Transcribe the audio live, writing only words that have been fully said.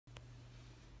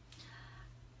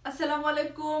Assalamu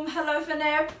alaikum, hello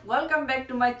FNF, welcome back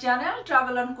to my channel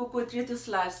Travel and Cook with Ritu's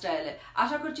Lifestyle.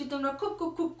 আশা করছি তোমরা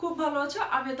খুব ভালো আছো।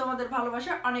 আমি তোমাদের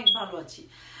ভালোবাসা অনেক ভালো আছি।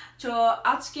 তো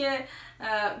আজকে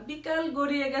বিকাল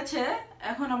গড়িয়ে গেছে,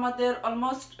 এখন আমাদের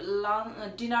অলমোস্ট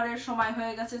ডিনারের সময়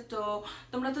হয়ে গেছে। তো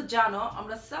তোমরা তো জানো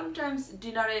আমরা সামটাইমস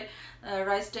ডিনারে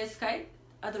রাইস টাইস খাই,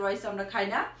 আদারওয়াইজ আমরা খাই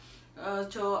না।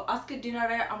 তো আজকে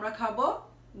ডিনারে আমরা খাবো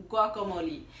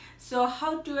guacamole. So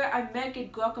how do I make it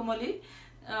guacamole?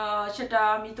 সেটা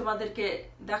আমি তোমাদেরকে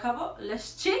দেখাবো। Let's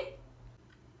see.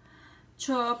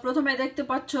 সো প্রথমে দেখতে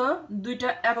পাচ্ছ দুইটা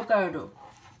অ্যাভোকাডো,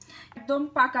 একদম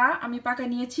পাকা। আমি পাকা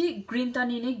নিয়েছি, গ্রিনটা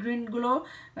নিইনি। গ্রিনগুলো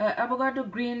অ্যাভোকাডো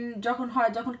গ্রিন যখন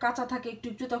হয়, যখন কাঁচা থাকে একটু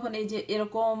একটু, তখন এই যে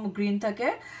এরকম গ্রিন থাকে।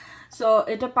 সো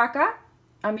এটা পাকা,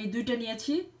 আমি দুইটা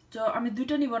নিয়েছি। তো আমি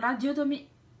দুইটা নিব না, যেহেতু আমি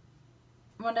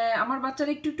মানে আমার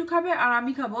বাচ্চারা একটু একটু খাবে আর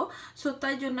আমি খাবো। সো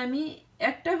তাই জন্য আমি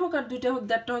একটাই হোক আর দুইটা হোক,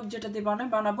 দেড়টা হোক, যেটা দিয়ে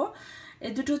বানাবো।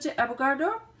 এই দুটো হচ্ছে অ্যাভোকাডো।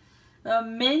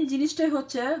 মেইন জিনিসটাই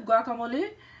হচ্ছে গুয়াকামোলি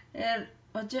এর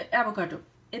হচ্ছে অ্যাভোকাডো।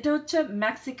 এটা হচ্ছে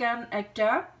মেক্সিকান একটা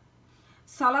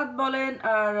সালাদ বলেন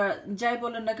আর যাই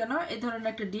বলেন না কেন, এই ধরনের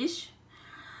একটা ডিশ।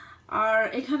 আর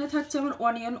এখানে থাকছে আমার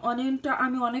অনিয়নটা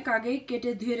আমি অনেক আগেই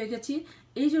কেটে ধুয়ে রেখেছি।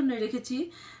 এই জন্য রেখেছি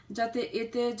যাতে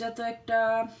একটা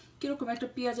কিরকম একটা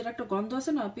পেঁয়াজের একটা গন্ধ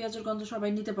আছে না, পেঁয়াজের গন্ধ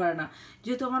সবাই নিতে পারে না।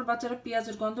 যেহেতু আমার বাচ্চারা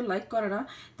পেঁয়াজের গন্ধ লাইক করে না,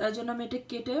 তাই জন্য আমি এটা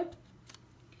কেটে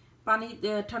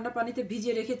ঠান্ডা পানিতে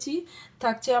ভিজিয়ে রেখেছি।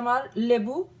 থাকছে আমার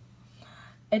লেবু,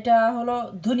 এটা হলো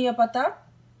ধনিয়া পাতা,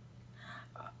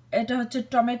 এটা হচ্ছে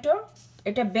টমেটো,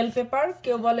 এটা বেল পেপার,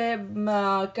 কেউ বলে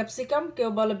ক্যাপসিকাম, কেউ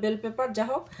বলে বেল পেপার, যা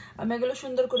হোক। আমি এগুলো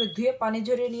সুন্দর করে ধুয়ে পানি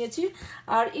ঝরিয়ে নিয়েছি।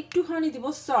 আর একটুখানি দিব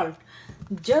সল্ট,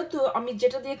 যেহেতু আমি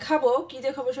যেটা দিয়ে খাবো, কি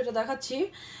দিয়ে খাবো সেটা দেখাচ্ছি।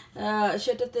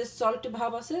 সেটাতে সল্ট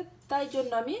ভাব আছে, তাই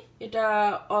জন্য আমি এটা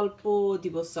অল্প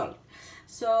দিব সল্ট।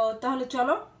 সো তাহলে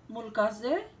চলো মূল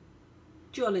কাজে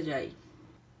চলে যাই।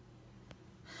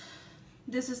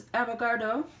 This is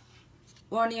avocado,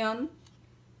 onion,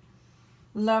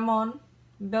 lemon,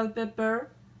 bell pepper,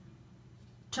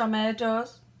 tomatoes,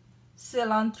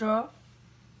 cilantro,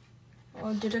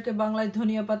 যেটাকে বাংলায়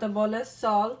ধনিয়া পাতা বলে,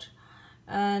 salt,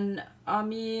 and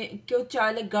আমি কেউ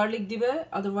চাইলে গার্লিক দিবে,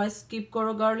 otherwise skip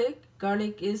করো garlic.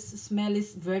 Garlic smell is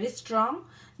very strong,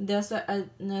 that's why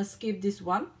I skip this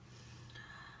one.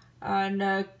 And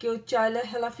কেউ চাইলে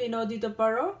jalapeno দিতে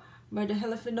পারো, but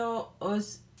jalapeno was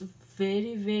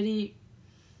very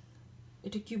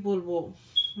এটা কি বলবো,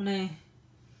 মানে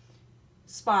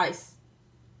spice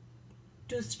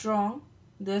too strong,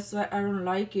 that's why I don't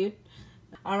like it.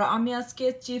 আর আমি আজকে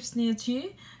চিপস নিয়েছি,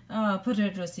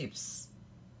 পটেটো চিপস।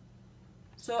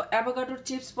 সো অ্যাভোকাডোর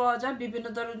চিপস পাওয়া যায়, বিভিন্ন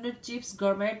ধরনের চিপস,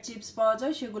 গরমেট চিপস পাওয়া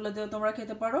যায়, সেগুলো দিয়েও তোমরা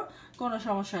খেতে পারো, কোনো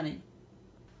সমস্যা নেই।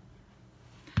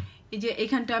 এই যে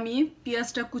এখানটা আমি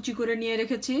পেঁয়াজটা কুচি করে নিয়ে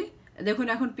রেখেছি। দেখুন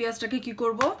এখন পেঁয়াজটাকে কি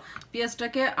করব,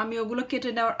 পেঁয়াজটাকে আমি ওগুলো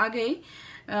কেটে নেওয়ার আগেই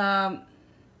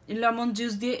লেমন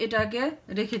জুস দিয়ে এটাকে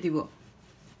রেখে দিব।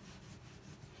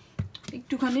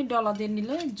 একটুখানি ডলা দিয়ে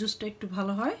নিলে জুসটা একটু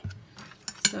ভালো হয়।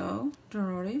 So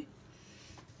don't worry.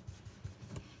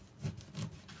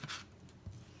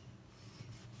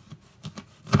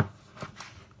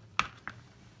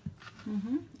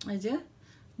 এই যে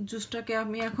জুসটাকে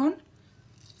আমি এখন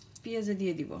পেঁয়াজে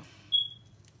দিয়ে দিব।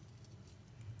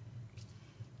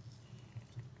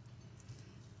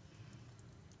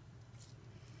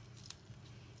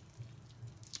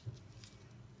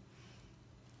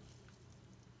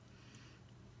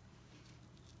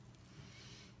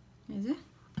 এই যে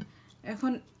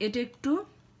এখন এটা একটু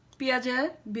পেঁয়াজের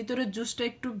ভিতরে জুসটা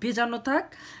একটু ভেজানো থাক।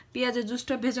 পেঁয়াজের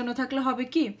জুসটা ভেজানো থাকলে হবে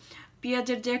কি,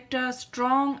 পেঁয়াজের যে একটা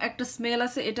স্ট্রং একটা স্মেল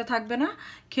আছে এটা থাকবে না,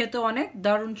 খেতে অনেক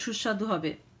দারুণ সুস্বাদু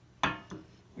হবে।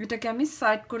 এটাকে আমি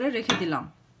সাইড করে রেখে দিলাম।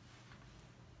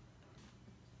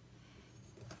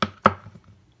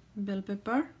 বেল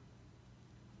পেপার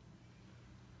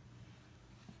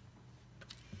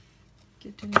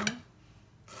কেটে নিলাম।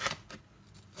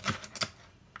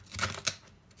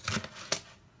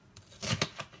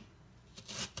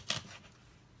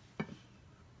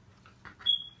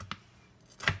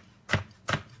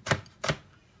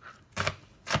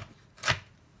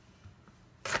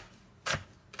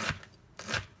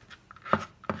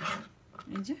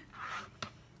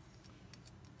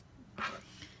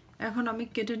 এখন আমি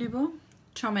কেটে নেব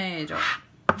টমেটো।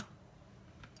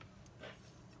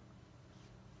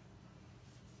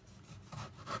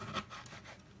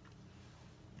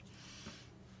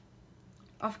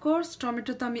 অফকোর্স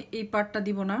টমেটো তো আমি এই পার্টটা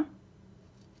দিব না,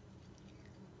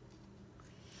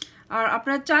 আর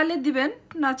আপনারা চাইলে দিবেন,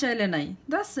 না চাইলে নাই,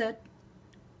 দ্যাটস ইট।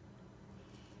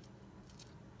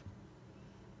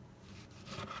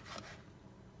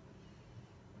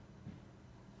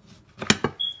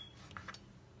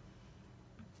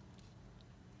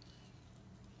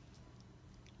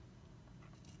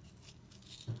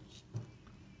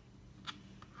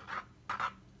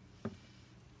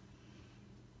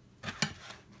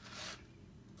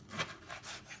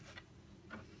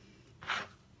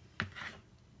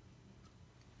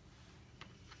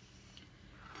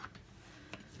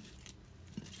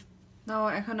 নাও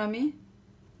এখন আমি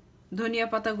ধনিয়া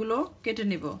পাতাগুলো কেটে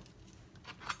নিব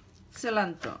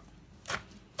cilantro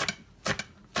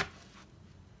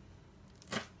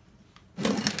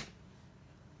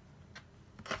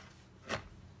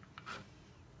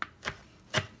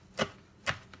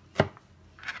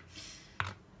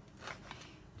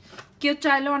কেউ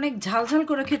চাইলে অনেক ঝাল ঝাল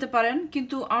করে খেতে পারেন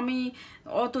কিন্তু আমি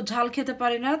অত ঝাল খেতে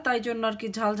পারি না তাই জন্য আর কি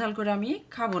ঝাল ঝাল করে আমি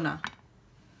খাবো না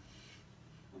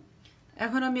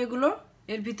এখন আমি এগুলো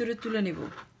এর ভিতরে তুলে নিব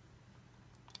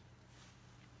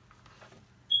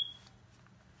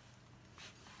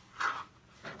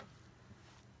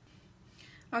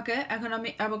ওকে এখন আমি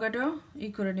অ্যাভোকাডো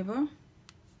করে নিব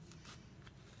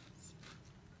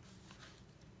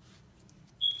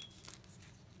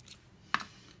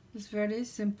It's very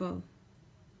simple.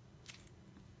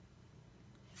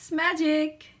 It's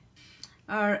magic.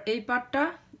 আর এই পার্টটা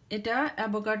এটা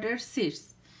অ্যাভোকাডোর সিডস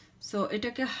সো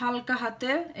এটাকে হালকা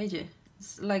হাতে এই যে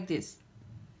লাইক দিস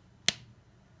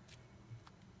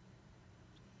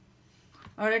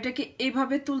আর এটাকে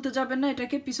এইভাবে তুলতে যাবেন না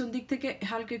এটাকে পিছন দিক থেকে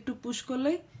হালকা একটু পুশ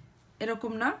করলেই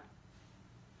এরকম না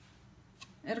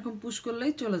এরকম পুশ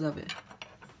করলেই চলে যাবে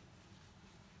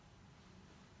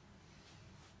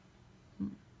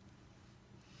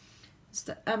It's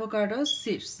the avocado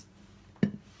seeds.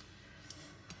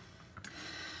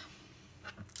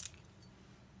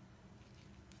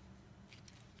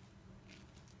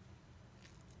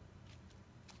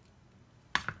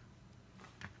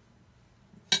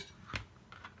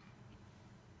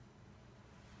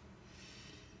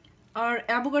 R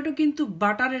avocado কিন্তু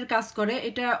বাটারের কাজ করে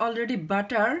এটা অলরেডি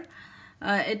বাটার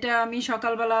এটা আমি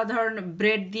সকালবেলা ধরুন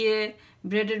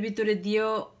ব্রেডের ভিতরে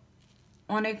দিয়েও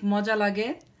অনেক মজা লাগে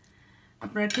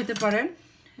আপনারা খেতে পারেন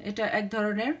এটা এক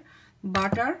ধরনের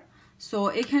বাটার সো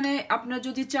এখানে আপনারা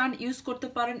যদি চান ইউজ করতে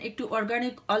পারেন একটু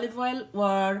অর্গানিক অলিভ অয়েল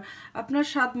আর আপনার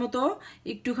স্বাদ মতো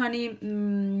একটুখানি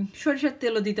সরিষার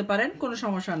তেলও দিতে পারেন কোনো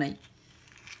সমস্যা নাই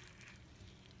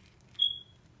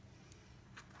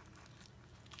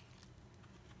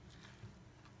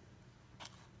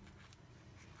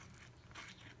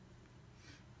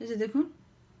এই যে দেখুন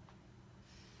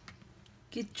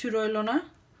কিচ্ছু রইল না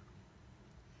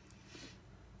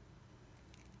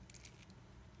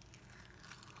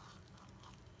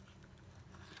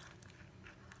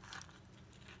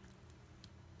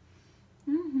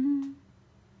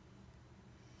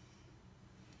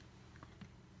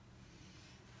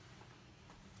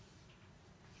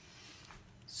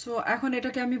সো এখন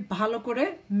এটাকে আমি ভালো করে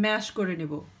ম্যাশ করে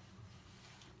নেব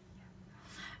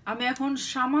আমি এখন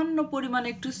সামান্য পরিমাণে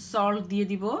একটু সল্ট দিয়ে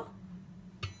দিব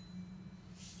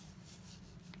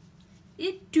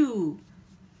একটু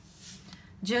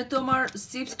যেহেতু আমার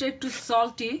চিপসটা একটু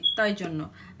সল্টি তাই জন্য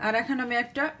আর এখন আমি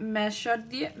একটা ম্যাশার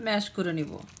দিয়ে ম্যাশ করে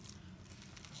নিব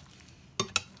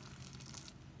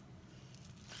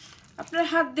আপনার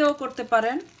হাত দিয়েও করতে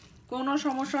পারেন কোনো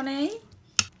সমস্যা নেই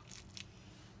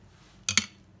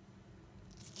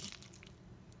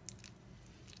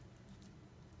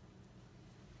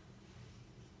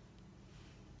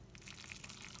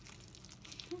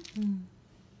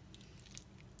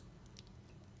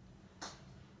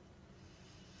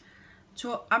সো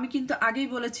আমি কিন্তু আগেই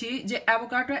বলেছি যে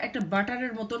অ্যাভোকাডো একটা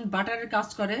বাটারের মতন বাটারের কাজ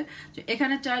করে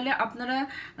এখানে চাইলে আপনারা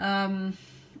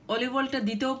অলিভ অয়েলটা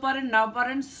দিতেও পারেন নাও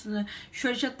পারেন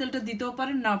সরিষার তেলটা দিতেও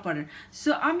পারেন নাও পারেন সো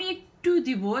আমি একটু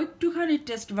দিব একটুখানি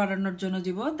টেস্ট বাড়ানোর জন্য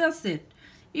দিব দ্যাটস ইট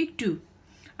একটু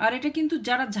আর এটা কিন্তু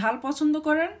যারা ঝাল পছন্দ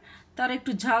করেন তারা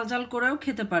একটু ঝাল ঝাল করেও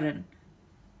খেতে পারেন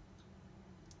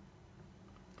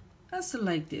That's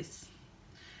like this.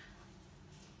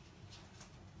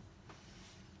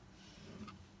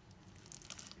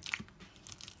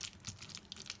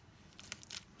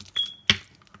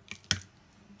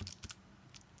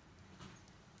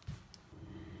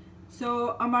 So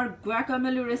আমার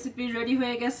guacamole রেসিপি রেডি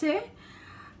হয়ে গেছে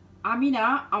আমি না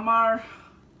আমার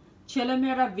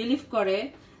ছেলেমেয়েরা বিলিভ করে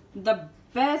the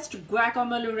best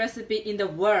guacamole recipe in the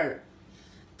world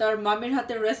তার মামির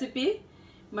হাতের রেসিপি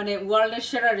মানে ওয়ার্ল্ডের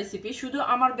সেরা রেসিপি শুধু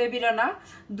আমার বেবিরা না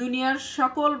দুনিয়ার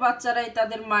সকল বাচ্চারাই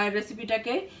তাদের মায়ের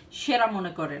রেসিপিটাকে সেরা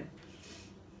মনে করেন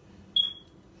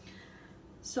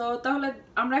সো তাহলে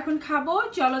আমরা এখন খাবো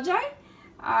চলো যাই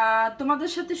তোমাদের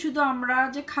সাথে শুধু আমরা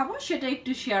যে খাবো সেটা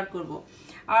একটু শেয়ার করব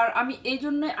আর আমি এই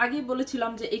জন্য আগেই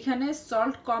বলেছিলাম যে এখানে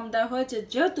সল্ট কম দেওয়া হয়েছে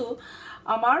যেহেতু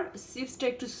আমার চিপসটা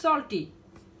একটু সল্টি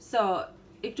সো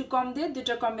একটু কম দিয়ে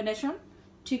দুটো কম্বিনেশন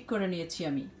ঠিক করে নিয়েছি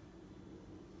আমি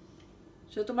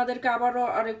সো তোমাদেরকে আবারও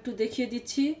আর একটু দেখিয়ে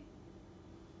দিচ্ছি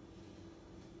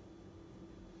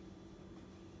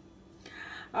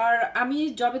আর আমি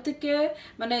যবে থেকে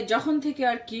মানে যখন থেকে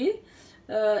আর কি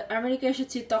আমেরিকা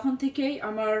এসেছি তখন থেকেই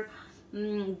আমার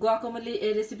গুয়াকামোলি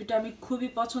এই রেসিপিটা আমি খুবই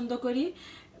পছন্দ করি,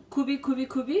 খুবই খুবই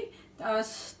খুবই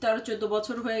 13-14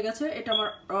 বছর হয়ে গেছে। এটা আমার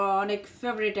অনেক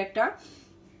ফেভারিট একটা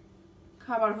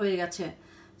খাবার হয়ে গেছে।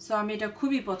 সো আমি এটা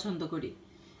খুবই পছন্দ করি।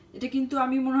 এটা কিন্তু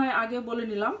আমি মনে হয় আগে বলে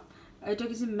নিলাম, এটা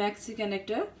কিছু মেক্সিকান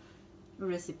একটা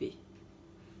রেসিপি।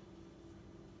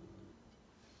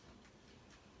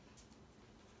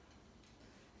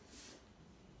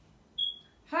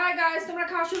 হাই গাইস, তোমরা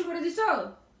খাওয়া শুরু করে দিছো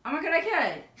আমাকে রেখে?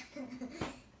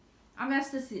 আমি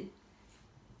আসতেছি,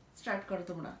 স্টার্ট করো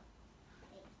তোমরা।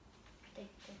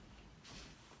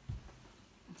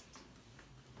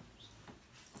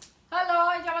 হ্যালো,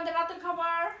 এই যে আমাদের রাতের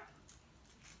খাবার।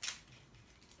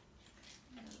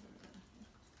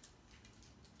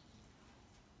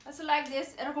 আচ্ছা, লাইক দিস,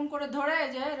 এরকম করে ধরে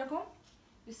যে এরকম।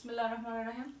 বিসমিল্লাহির রহমানির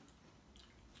রহিম।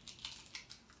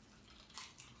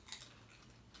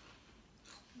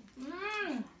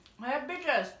 Heavy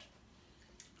taste.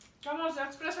 কেমন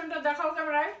এক্সপ্রেশনটা দেখাও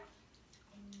ক্যামেরায়।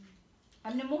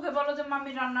 আপনি মুখে বলো যে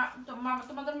মাম্মি রান্না,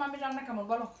 তোমাদের মাম্মি রান্না কেমন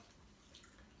বলো।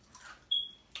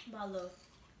 ভালো।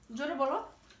 জোরে বলো।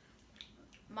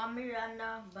 মাম্মি রান্না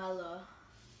ভালো।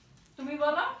 তুমি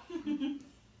বলো।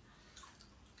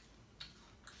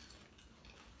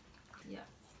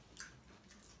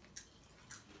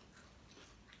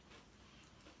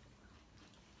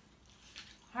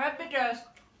 Happy taste.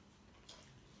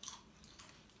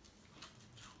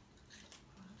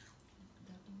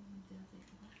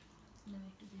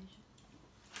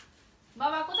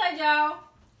 বাবা কোথায় যাও?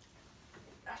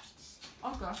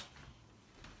 ওকে।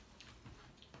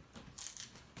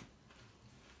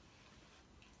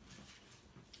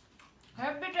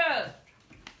 Happy taste.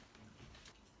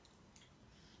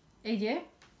 এই যে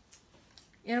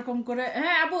এরকম করে,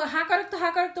 হ্যাঁ আবু হা কর তো, হা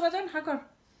কর তো বাজান, হা কর।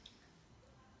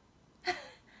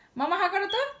 মামা হা করো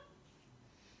তো।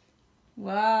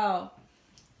 ওয়াও।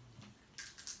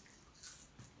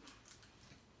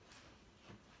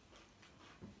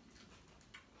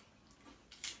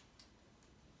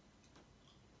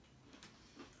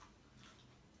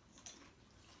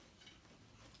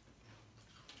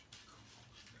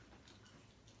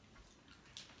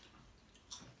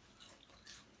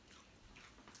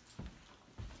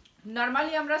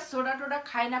 নরমালি আমরা সোডা টোডা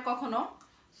খাই না কখনো,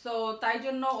 সো তাই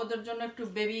জন্য ওদের জন্য একটু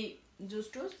বেবি জুস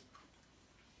টুস।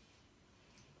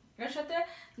 এর সাথে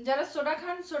যারা সোডা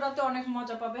খান, সোডাতে অনেক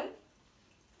মজা পাবেন।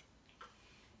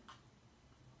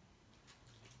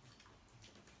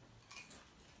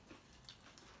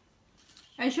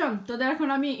 এই শোন, তোদের এখন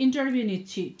আমি ইন্টারভিউ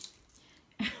নিচ্ছি।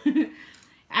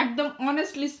 একদম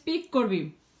অনেস্টলি স্পিক করবি।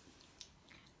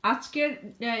 আজকের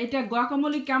এটা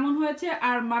গুয়াকামোলি কেমন হয়েছে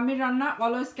আর মামির রান্না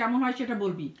অলওয়েজ কেমন হয় সেটা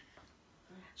বলবি।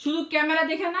 শুধু ক্যামেরা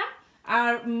দেখে না,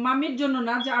 আর মামির জন্য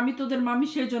না যে আমি তোদের মামি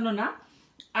সেই জন্য না,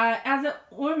 অ্যাজ এ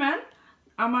ওম্যান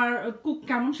আমার কুক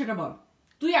কেমন সেটা বল।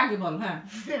 তুই আগে বল। হ্যাঁ।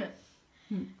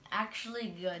 Actually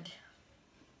good.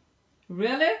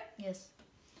 রিয়েলি? Yes.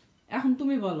 এখন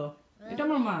তুমি বলো। এটা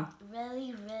আমার মা। Really,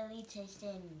 really tasty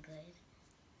and good.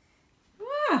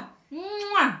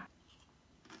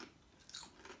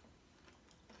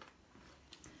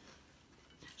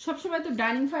 সবসময় তো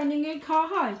ডাইনিং ফাইনিং এ খাওয়া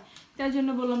হয়, তাই জন্য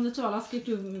বললাম যে চল আজকে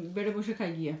একটু বেড়ে বসে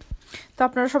খাই গিয়ে। তো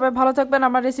আপনারা সবাই ভালো থাকবেন।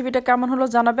 আমার রেসিপিটা কেমন হলো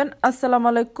জানাবেন। আসসালামু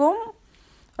আলাইকুম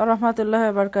ওয়া রাহমাতুল্লাহি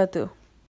ওয়া বারাকাতুহু।